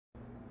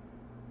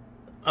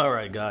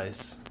Alright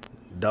guys,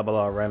 Double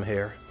RM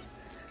here.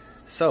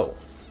 So,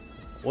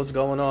 what's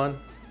going on?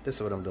 This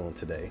is what I'm doing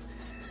today.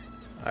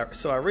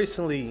 So I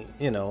recently,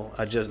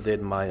 I just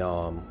did my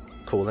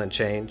coolant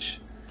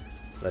change.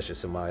 Let's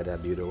just admire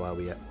that beauty while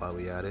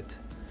we at it.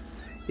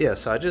 Yeah,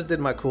 so I just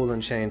did my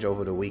coolant change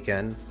over the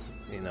weekend.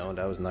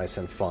 That was nice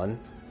and fun.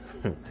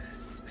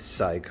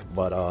 Psych,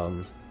 but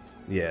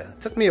yeah, it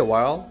took me a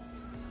while.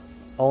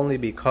 Only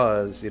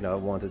because, I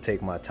wanted to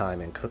take my time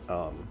and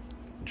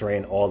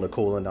drain all the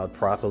coolant out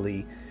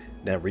properly,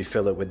 then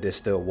refill it with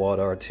distilled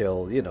water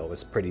till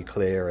it's pretty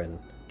clear and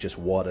just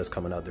water's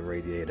coming out the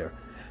radiator,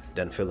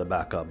 then fill it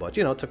back up. But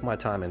took my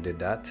time and did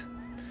that.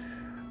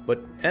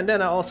 And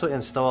then I also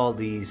installed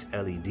these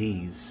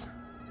LEDs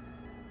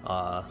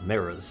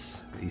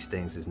mirrors. These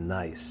things is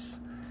nice.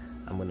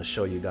 I'm going to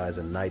show you guys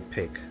a night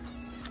pic,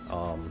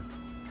 well,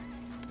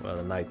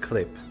 a night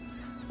clip,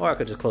 or I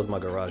could just close my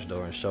garage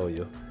door and show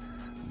you.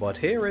 But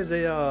here is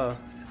a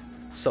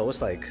so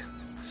it's like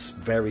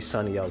very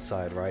sunny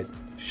outside, right?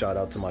 Shout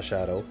out to my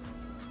shadow.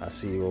 I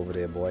see you over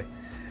there, boy.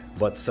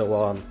 But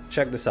so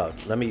check this out.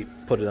 Let me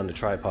put it on the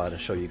tripod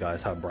and show you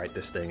guys how bright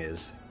this thing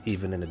is,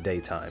 even in the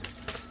daytime.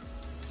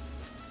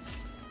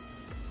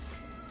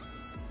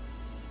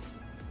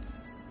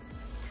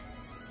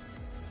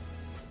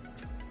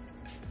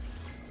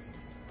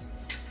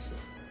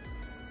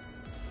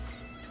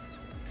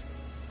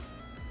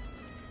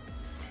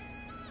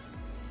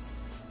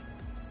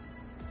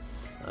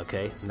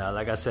 Okay, now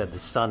like I said, the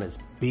sun is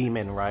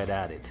beaming right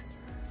at it,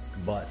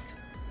 but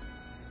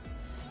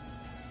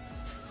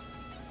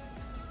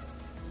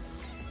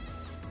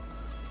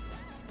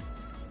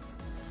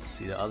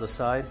see the other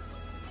side?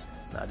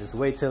 Now just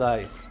wait till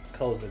I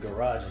close the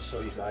garage and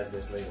show you guys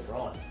this later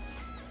on.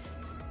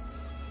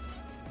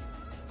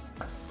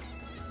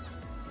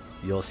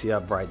 You'll see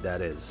how bright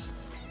that is.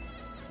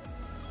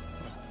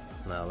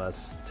 Now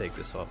let's take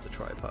this off the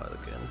tripod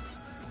again.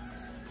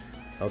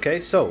 Okay,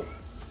 so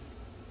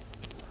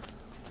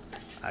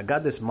I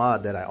got this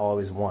mod that I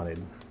always wanted.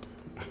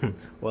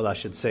 Well, I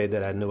should say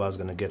that I knew I was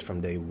going to get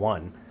from day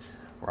one.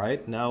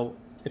 Right? Now,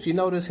 if you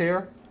notice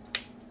here,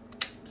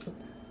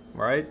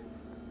 right,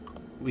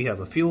 we have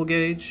a fuel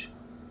gauge,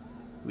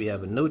 we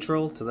have a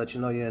neutral to let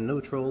you know you're in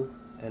neutral,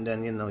 and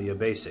then your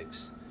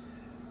basics.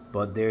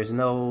 But there's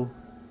no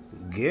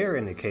gear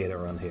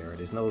indicator on here.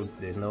 There's no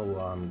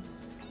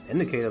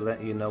indicator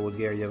letting you know what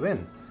gear you're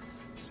in.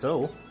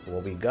 So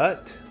what we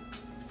got,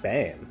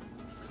 bam,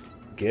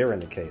 gear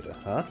indicator,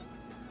 huh?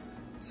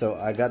 So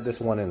I got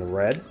this one in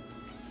red,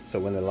 so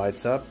when it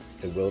lights up,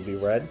 it will be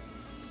red.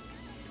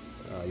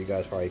 You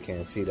guys probably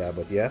can't see that,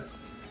 but yeah.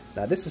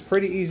 Now this is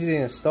pretty easy to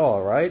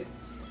install, right?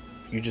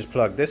 You just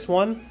plug this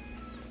one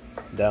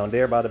down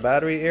there by the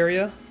battery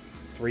area,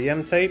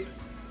 3M tape,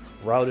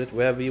 route it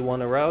wherever you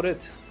want to route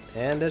it,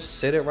 and just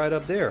sit it right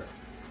up there.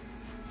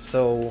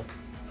 So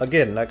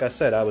again, like I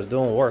said, I was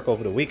doing work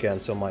over the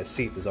weekend, so my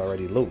seat is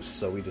already loose,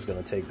 so we're just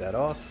gonna take that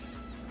off.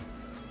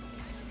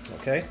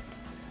 Okay,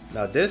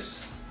 now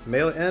this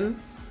male end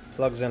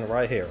plugs in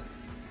right here.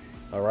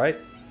 All right,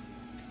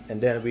 and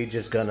then we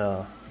just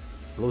gonna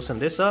loosen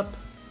this up,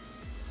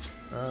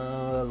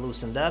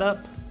 loosen that up,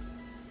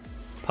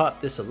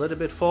 pop this a little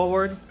bit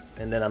forward,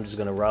 and then I'm just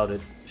gonna route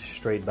it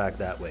straight back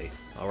that way.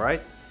 All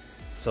right,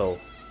 so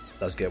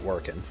let's get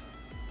working.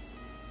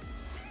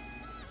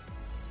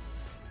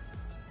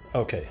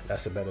 Okay,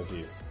 that's a better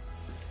view.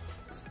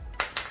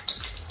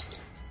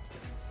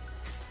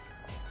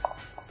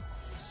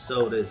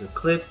 So there's a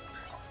clip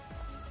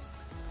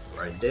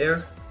right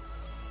there,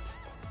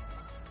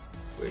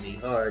 pretty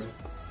hard.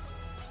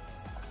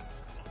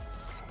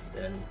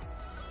 Then,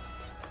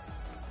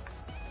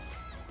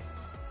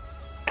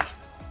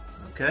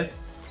 okay.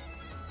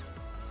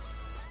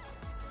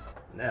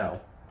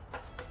 Now,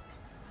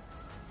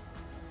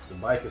 the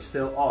bike is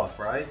still off,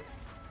 right?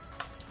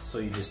 So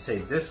you just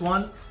take this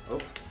one,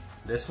 and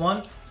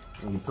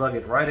you plug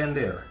it right in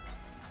there.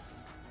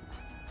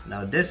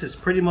 Now this is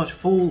pretty much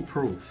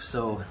foolproof,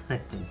 so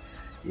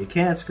you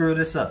can't screw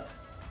this up.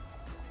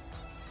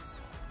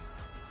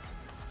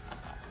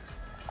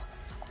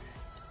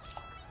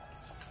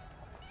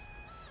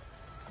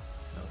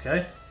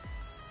 Okay.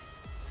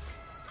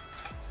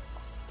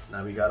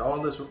 Now we got all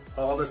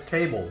this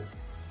cable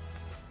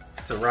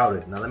to route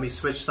it. Now let me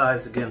switch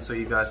sides again so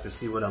you guys can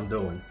see what I'm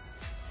doing.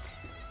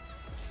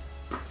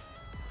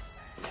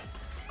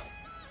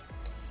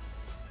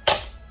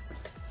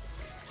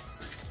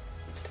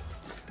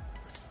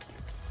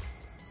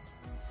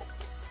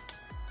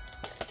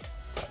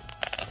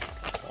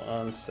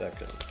 One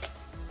second.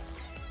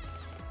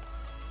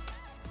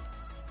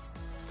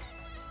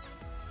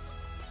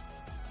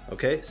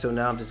 Okay, so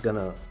now I'm just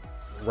gonna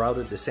route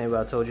it the same way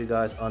I told you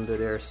guys, under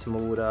there,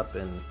 smooth up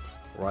and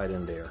right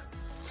in there.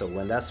 So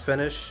when that's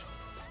finished,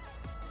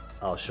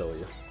 I'll show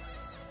you.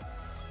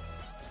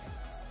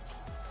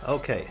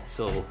 Okay,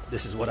 so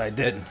this is what I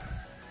did.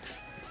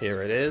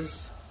 Here it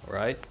is,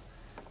 right?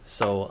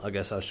 So I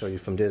guess I'll show you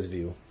from this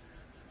view.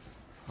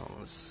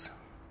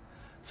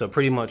 So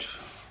pretty much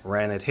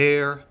ran it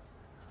here,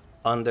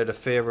 under the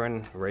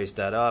fairing, raise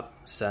that up,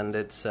 send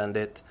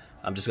it.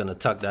 I'm just gonna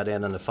tuck that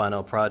in on the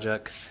final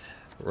project,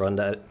 run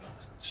that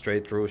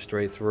straight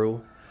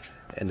through.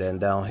 And then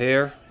down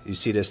here, you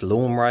see this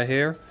loom right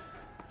here?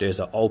 There's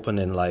an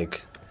opening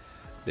like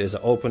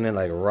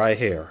right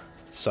here.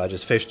 So I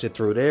just fished it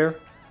through there,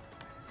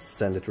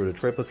 send it through the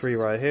 333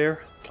 right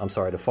here. I'm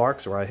sorry, the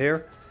forks right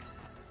here.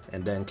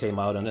 And then came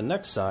out on the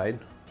next side,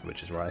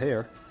 which is right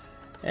here.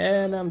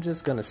 And I'm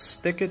just gonna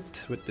stick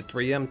it with the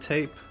 3M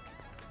tape.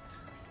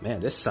 Man,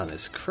 this sun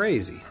is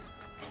crazy.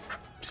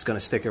 Just gonna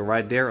stick it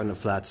right there on the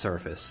flat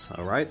surface.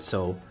 All right,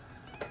 so,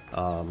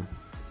 and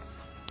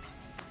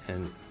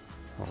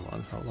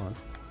hold on.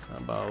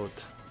 About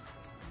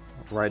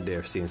right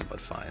there seems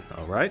about fine.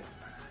 All right,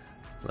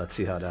 let's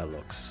see how that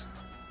looks.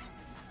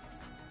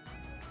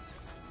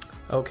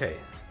 Okay,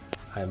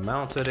 I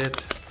mounted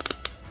it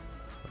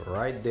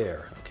right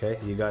there. Okay,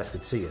 you guys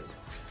could see it.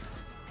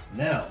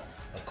 Now,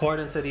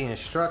 according to the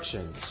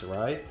instructions,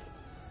 right?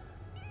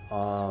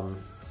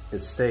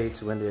 It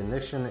states when the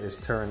ignition is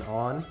turned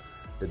on,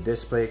 the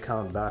display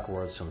count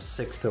backwards from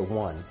 6 to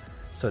 1.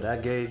 So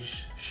that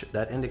gauge,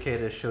 that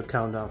indicator should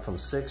count down from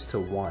 6 to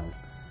 1,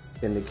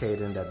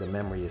 indicating that the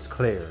memory is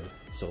cleared.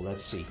 So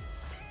let's see.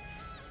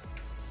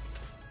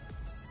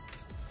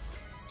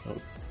 Oh.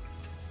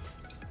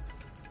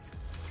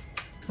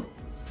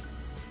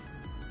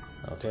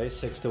 Okay,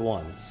 6 to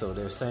 1. So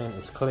they're saying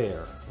it's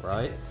clear,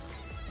 right?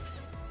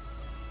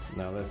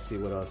 Now let's see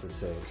what else it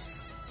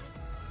says.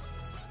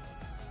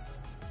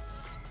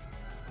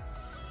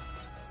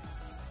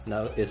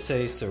 Now it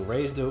says to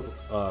raise the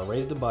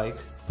bike,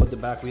 put the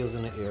back wheels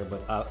in the air, but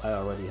I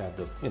already have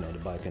the the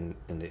bike in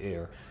the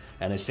air,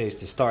 and it says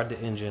to start the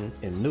engine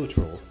in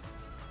neutral.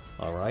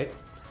 All right.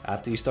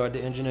 After you start the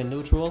engine in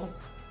neutral,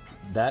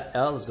 that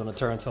L is going to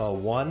turn to a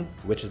 1,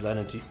 which is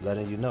letting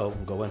you know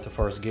go into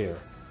first gear,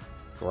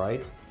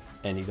 right?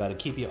 And you got to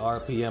keep your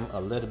RPM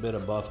a little bit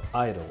above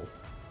idle.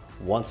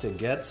 Once it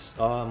gets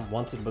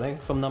once it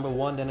blinks from number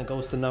 1, then it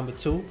goes to number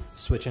 2,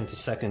 switch into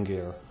second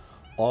gear,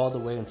 all the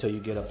way until you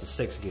get up to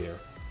 6th gear,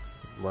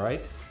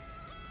 right?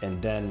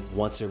 And then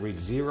once it reaches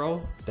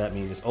 0, that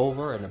means it's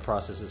over and the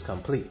process is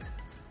complete.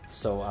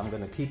 So I'm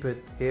gonna keep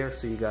it here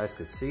so you guys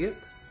could see it,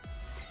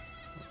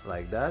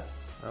 like that.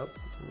 Oh.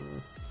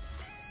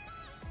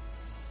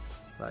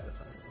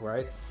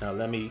 Right, now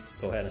let me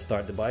go ahead and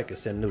start the bike.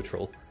 It's in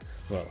neutral.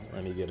 Well,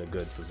 let me get a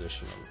good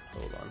position.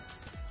 Hold on.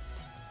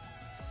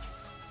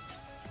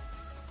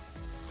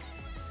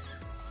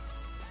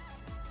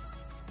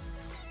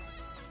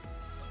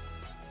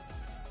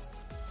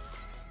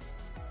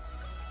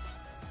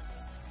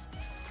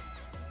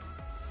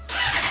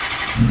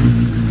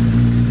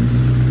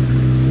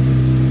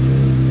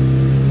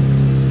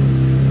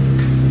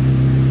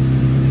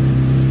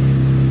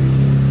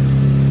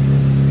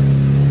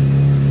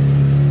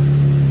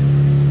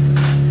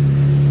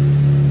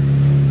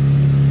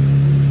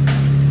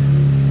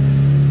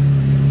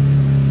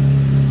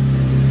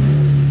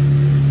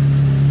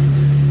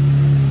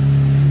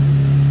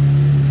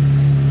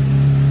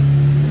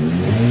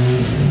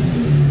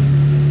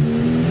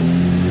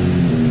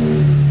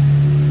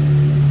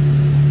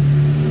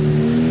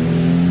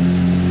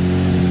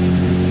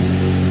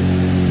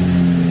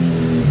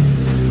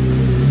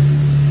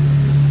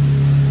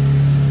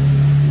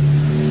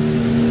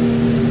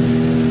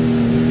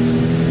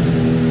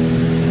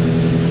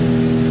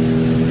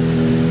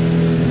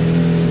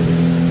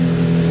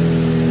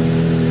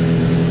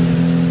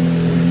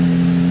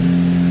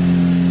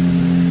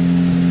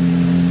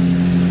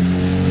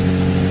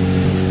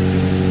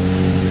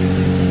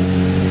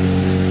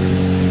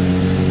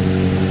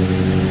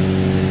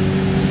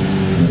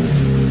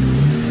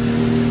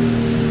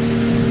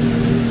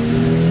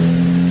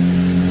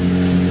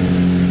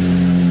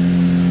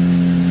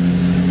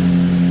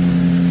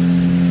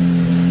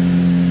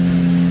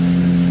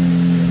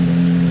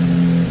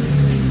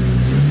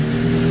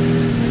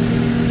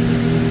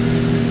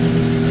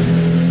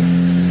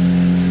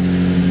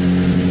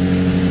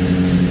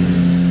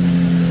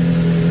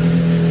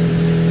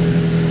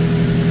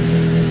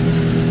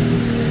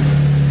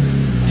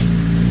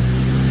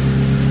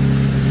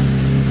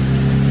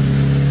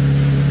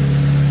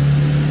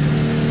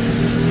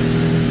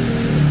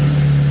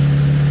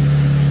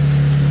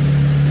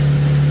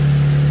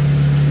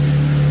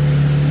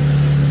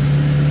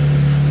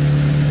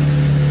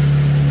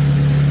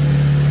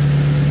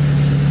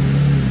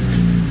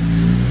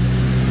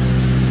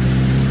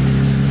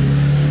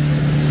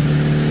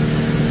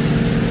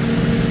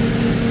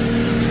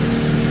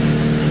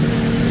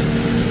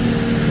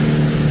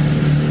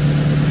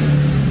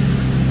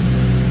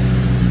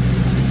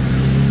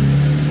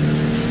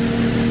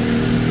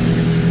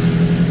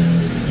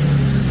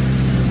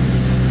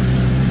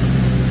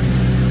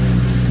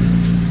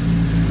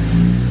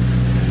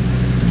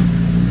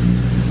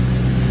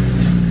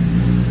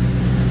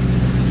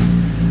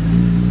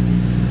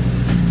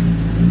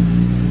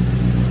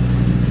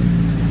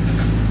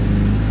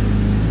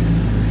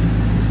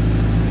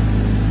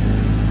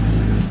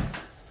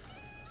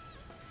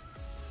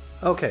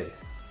 Okay,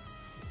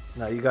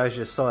 now you guys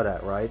just saw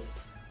that, right?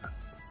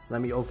 Let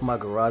me open my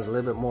garage a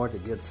little bit more to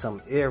get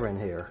some air in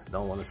here.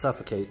 Don't want to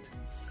suffocate.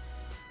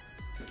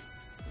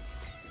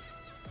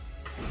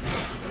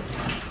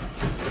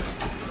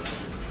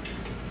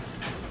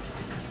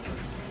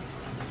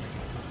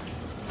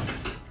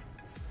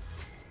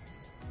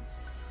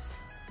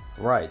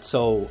 Right,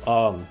 so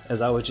as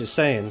I was just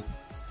saying,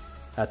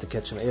 I had to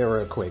catch some air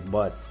real quick,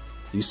 but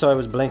you saw it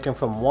was blinking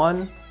from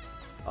 1.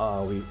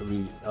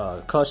 We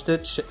clutched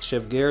it,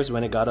 shift gears.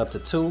 When it got up to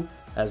 2,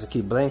 as it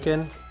keep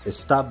blinking, it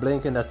stopped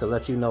blinking. That's to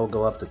let you know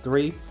go up to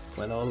 3.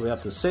 Went all the way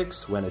up to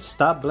 6. When it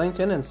stopped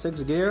blinking in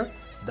 6th gear,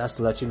 that's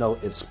to let you know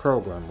it's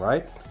programmed,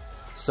 right?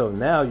 So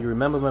now you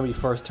remember when we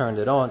first turned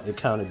it on, it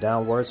counted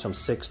downwards from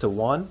 6 to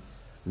 1.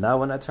 Now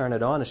when I turn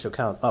it on, it should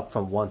count up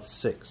from 1 to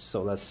 6.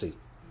 So let's see.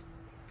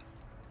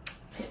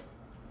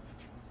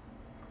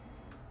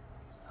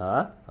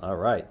 All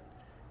right,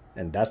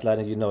 and that's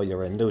letting you know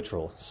you're in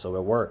neutral, so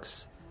it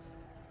works.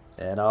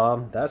 And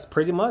that's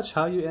pretty much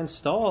how you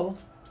install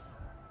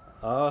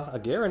a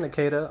gear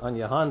indicator on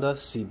your Honda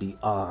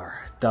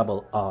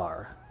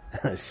CBR600RR.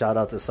 Shout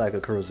out to Cycle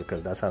Cruiser,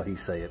 because that's how he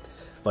say it.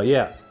 But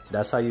yeah,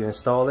 that's how you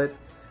install it.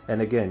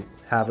 And again,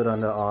 have it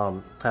on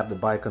the have the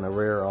bike on the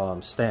rear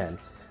stand.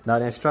 Now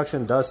the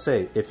instruction does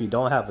say if you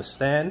don't have a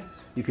stand,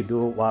 you could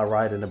do it while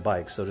riding the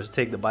bike. So just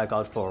take the bike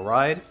out for a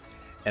ride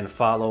and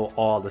follow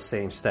all the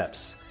same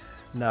steps.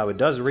 Now it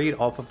does read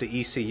off of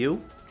the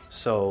ECU,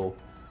 so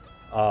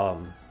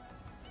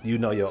you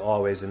know you're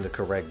always in the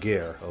correct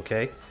gear,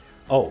 okay?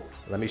 Oh,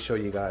 let me show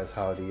you guys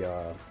how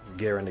the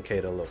gear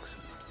indicator looks.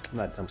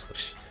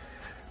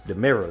 The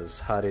mirrors,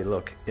 how they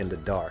look in the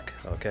dark,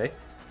 okay?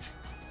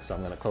 So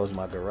I'm gonna close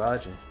my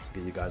garage and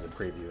give you guys a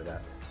preview of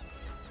that.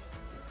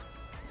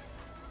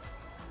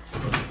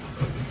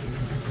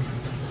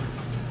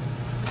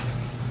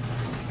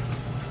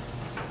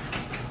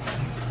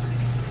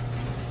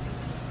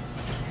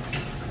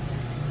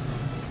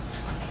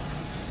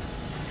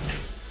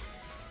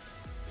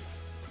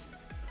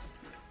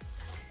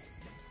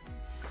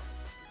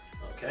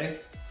 Okay,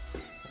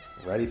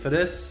 ready for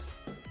this?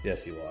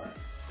 Yes, you are.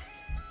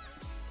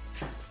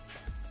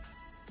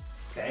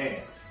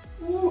 Damn.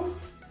 Woo.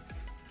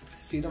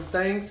 See them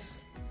things?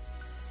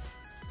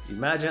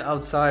 Imagine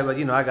outside, but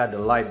you know I got the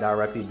light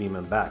directly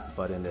beaming back,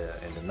 but in the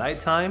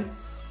nighttime,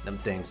 them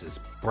things is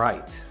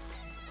bright.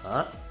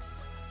 Huh?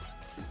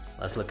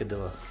 Let's look at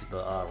the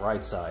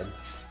right side,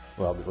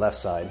 well, the left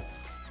side.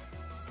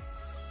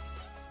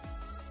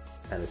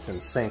 And it's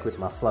in sync with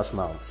my flush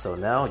mount, so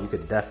now you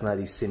could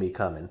definitely see me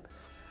coming.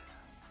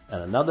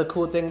 And another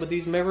cool thing with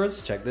these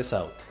mirrors, check this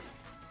out.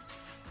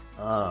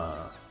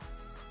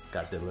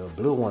 Got the little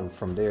blue one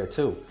from there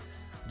too.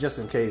 Just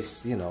in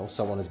case, you know,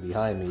 someone is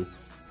behind me.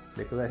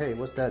 They could be like, hey,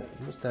 what's that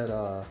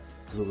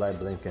blue light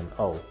blinking?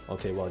 Oh,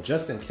 okay, well,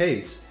 just in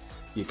case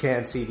you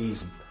can't see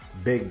these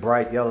big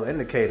bright yellow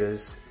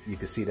indicators, you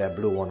can see that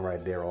blue one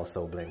right there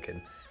also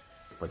blinking.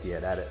 But yeah,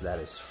 that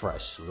is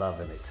fresh,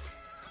 loving it.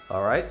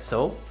 All right,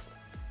 so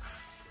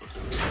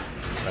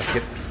let's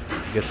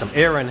get some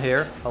air in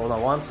here. Hold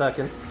on 1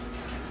 second.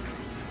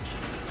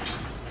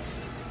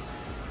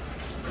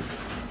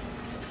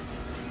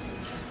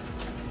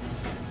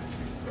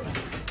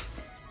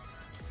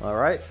 All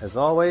right, as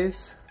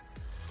always,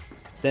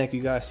 thank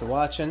you guys for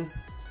watching.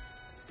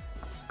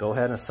 Go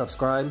ahead and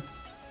subscribe.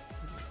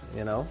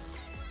 You know,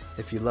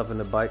 if you're loving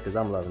the bike, because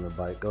I'm loving the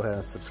bike, go ahead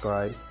and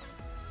subscribe.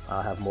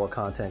 I'll have more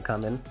content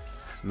coming.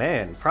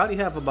 Man, probably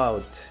have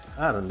about,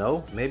 I don't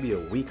know, maybe a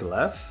week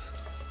left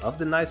of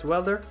the nice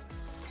weather,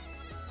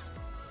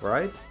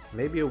 right?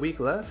 Maybe a week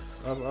left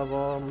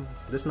of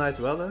this nice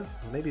weather,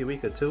 maybe a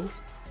week or 2.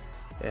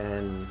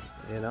 And,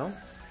 you know,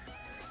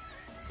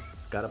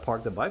 gotta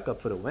park the bike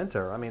up for the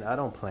winter. I mean, I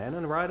don't plan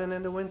on riding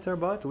in the winter,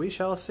 but we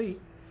shall see,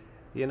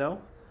 you know.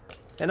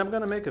 And I'm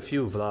gonna make a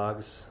few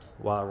vlogs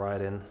while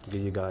riding,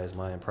 give you guys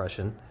my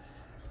impression,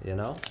 you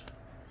know.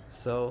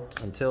 So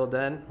until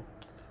then,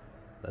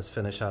 let's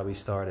finish how we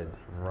started,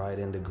 right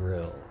in the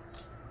grill.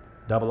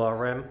 Double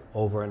RM,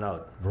 over and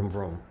out. Vroom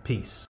vroom. Peace.